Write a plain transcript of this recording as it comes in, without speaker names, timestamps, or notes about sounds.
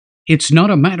It's not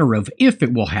a matter of if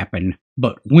it will happen,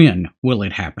 but when will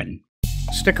it happen.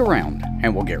 Stick around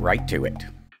and we'll get right to it.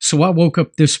 So I woke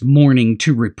up this morning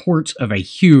to reports of a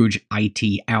huge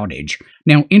IT outage.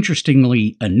 Now,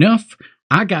 interestingly enough,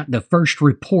 I got the first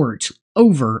reports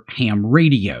over ham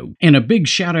radio. And a big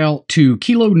shout out to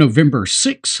Kilo November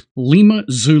 6, Lima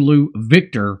Zulu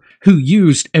Victor, who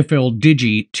used FL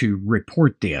Digi to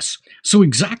report this. So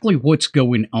exactly what's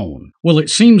going on? Well, it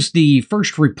seems the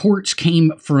first reports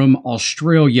came from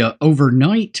Australia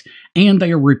overnight, and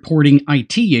they are reporting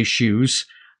IT issues.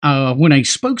 When a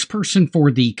spokesperson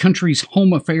for the country's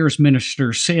Home Affairs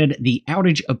Minister said the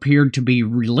outage appeared to be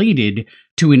related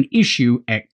to an issue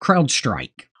at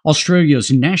CrowdStrike.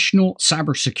 Australia's National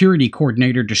Cybersecurity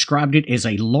Coordinator described it as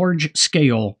a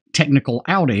large-scale technical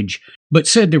outage, but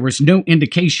said there was no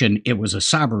indication it was a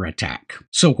cyber attack.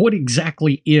 So what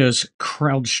exactly is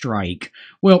CrowdStrike?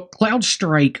 Well,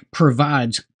 CrowdStrike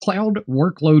provides cloud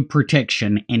workload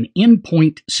protection and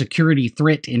endpoint security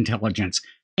threat intelligence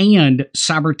and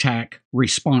cyber attack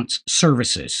response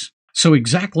services. So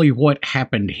exactly what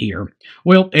happened here?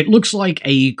 Well, it looks like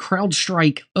a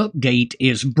CrowdStrike update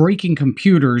is breaking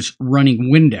computers running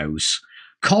Windows,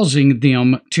 causing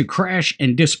them to crash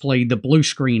and display the blue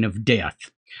screen of death.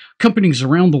 Companies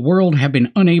around the world have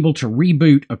been unable to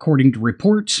reboot according to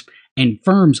reports, and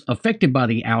firms affected by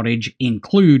the outage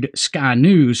include Sky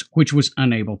News, which was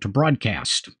unable to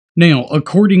broadcast. Now,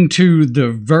 according to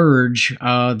The Verge,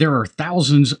 there are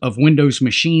thousands of Windows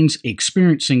machines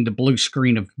experiencing the blue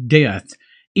screen of death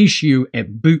issue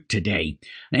at boot today.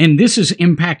 And this is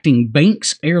impacting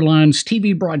banks, airlines,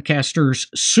 TV broadcasters,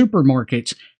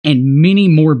 supermarkets, and many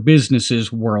more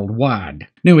businesses worldwide.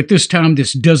 Now, at this time,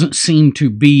 this doesn't seem to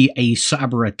be a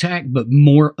cyber attack, but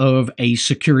more of a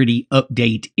security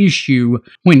update issue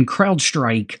when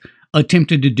CrowdStrike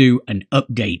attempted to do an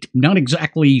update. Not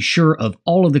exactly sure of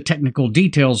all of the technical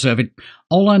details of it.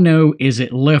 All I know is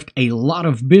it left a lot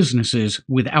of businesses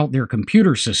without their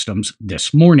computer systems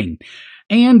this morning.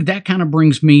 And that kind of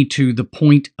brings me to the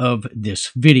point of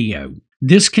this video.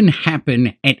 This can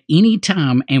happen at any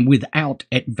time and without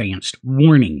advanced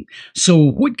warning. So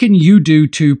what can you do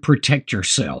to protect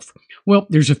yourself? Well,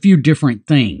 there's a few different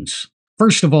things.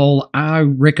 First of all, I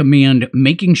recommend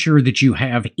making sure that you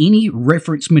have any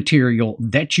reference material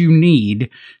that you need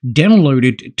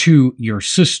downloaded to your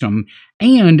system,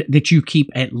 and that you keep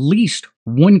at least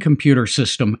one computer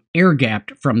system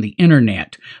air-gapped from the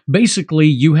internet. Basically,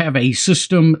 you have a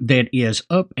system that is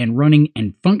up and running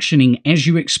and functioning as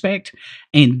you expect,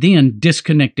 and then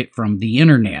disconnect it from the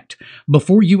internet.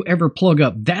 Before you ever plug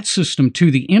up that system to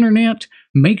the internet,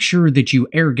 make sure that you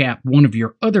air-gap one of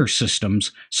your other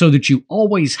systems so that you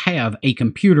always have a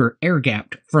computer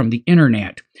air-gapped from the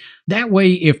internet. That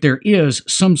way, if there is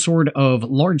some sort of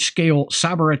large-scale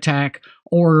cyber attack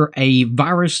or a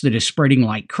virus that is spreading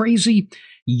like crazy,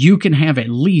 you can have at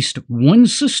least one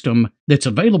system that's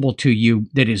available to you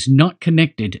that is not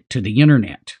connected to the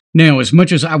internet. Now, as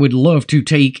much as I would love to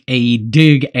take a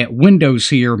dig at Windows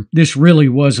here, this really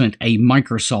wasn't a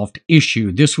Microsoft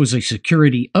issue. This was a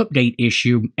security update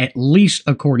issue, at least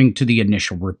according to the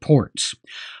initial reports.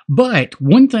 But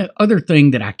one other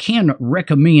thing that I can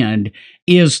recommend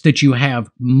is that you have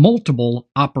multiple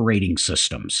operating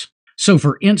systems. So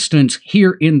for instance,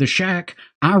 here in the shack,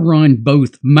 I run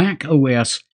both Mac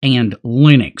OS and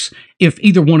Linux. If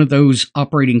either one of those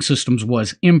operating systems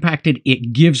was impacted,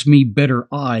 it gives me better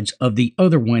odds of the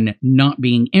other one not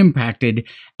being impacted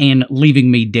and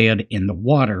leaving me dead in the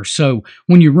water. So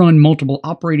when you run multiple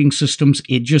operating systems,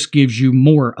 it just gives you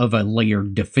more of a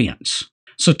layered defense.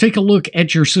 So take a look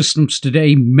at your systems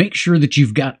today. Make sure that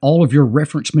you've got all of your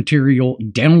reference material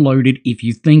downloaded if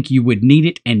you think you would need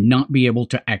it and not be able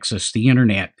to access the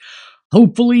internet.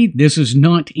 Hopefully, this is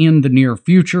not in the near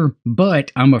future,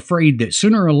 but I'm afraid that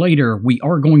sooner or later we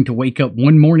are going to wake up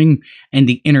one morning and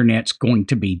the internet's going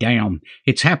to be down.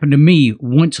 It's happened to me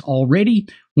once already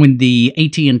when the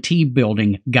AT&T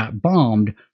building got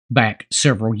bombed back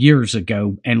several years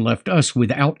ago and left us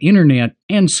without internet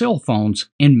and cell phones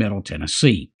in Middle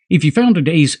Tennessee. If you found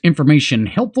today's information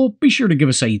helpful, be sure to give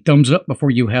us a thumbs up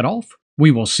before you head off. We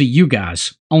will see you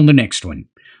guys on the next one.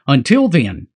 Until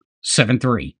then,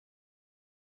 7-3.